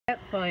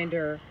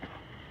Finder,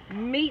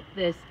 meet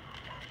this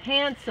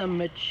handsome,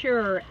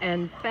 mature,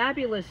 and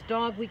fabulous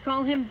dog. We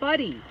call him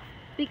Buddy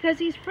because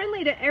he's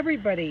friendly to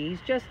everybody.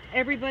 He's just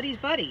everybody's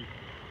buddy.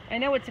 I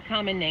know it's a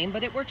common name,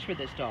 but it works for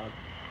this dog.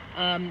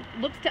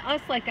 Looks to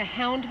us like a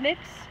hound mix.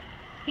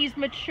 He's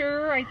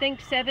mature, I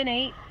think 7,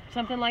 8,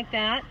 something like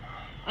that.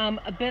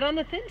 A bit on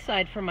the thin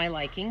side for my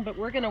liking, but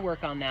we're going to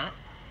work on that.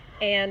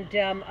 And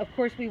of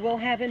course, we will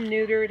have him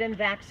neutered and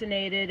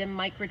vaccinated and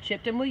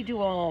microchipped, and we do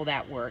all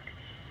that work.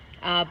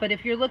 But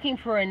if you're looking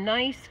for a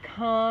nice,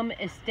 calm,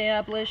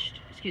 established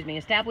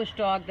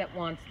dog that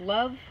wants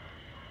love,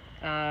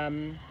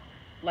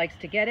 likes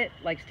to get it,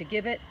 likes to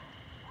give it,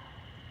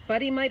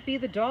 Buddy might be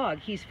the dog.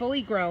 He's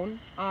fully grown,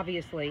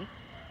 obviously.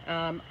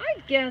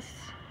 I'd guess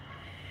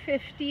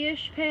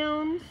 50-ish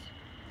pounds,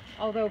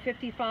 although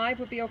 55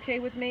 would be okay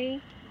with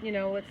me. You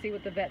know, let's see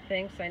what the vet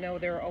thinks. I know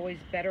they're always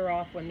better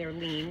off when they're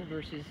lean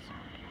versus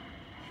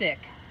thick.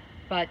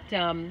 But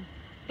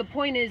the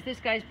point is, this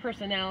guy's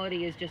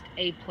personality is just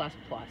A++.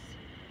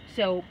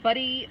 So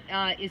Buddy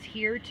is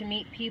here to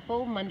meet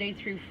people Monday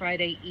through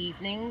Friday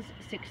evenings,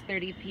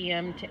 6:30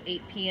 p.m. to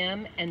 8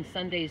 p.m. and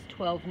Sundays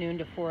 12 noon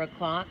to 4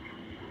 o'clock.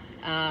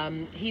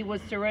 He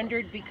was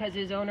surrendered because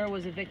his owner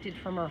was evicted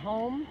from her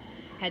home.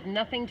 Had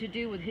nothing to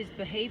do with his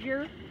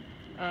behavior,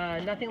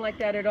 nothing like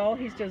that at all.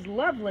 He's just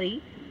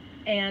lovely,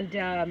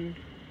 and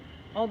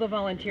all the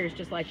volunteers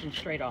just liked him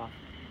straight off.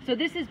 So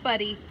this is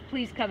Buddy.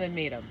 Please come and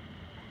meet him.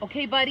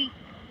 Okay, Buddy?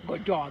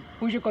 Good dog.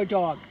 Who's your good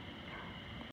dog?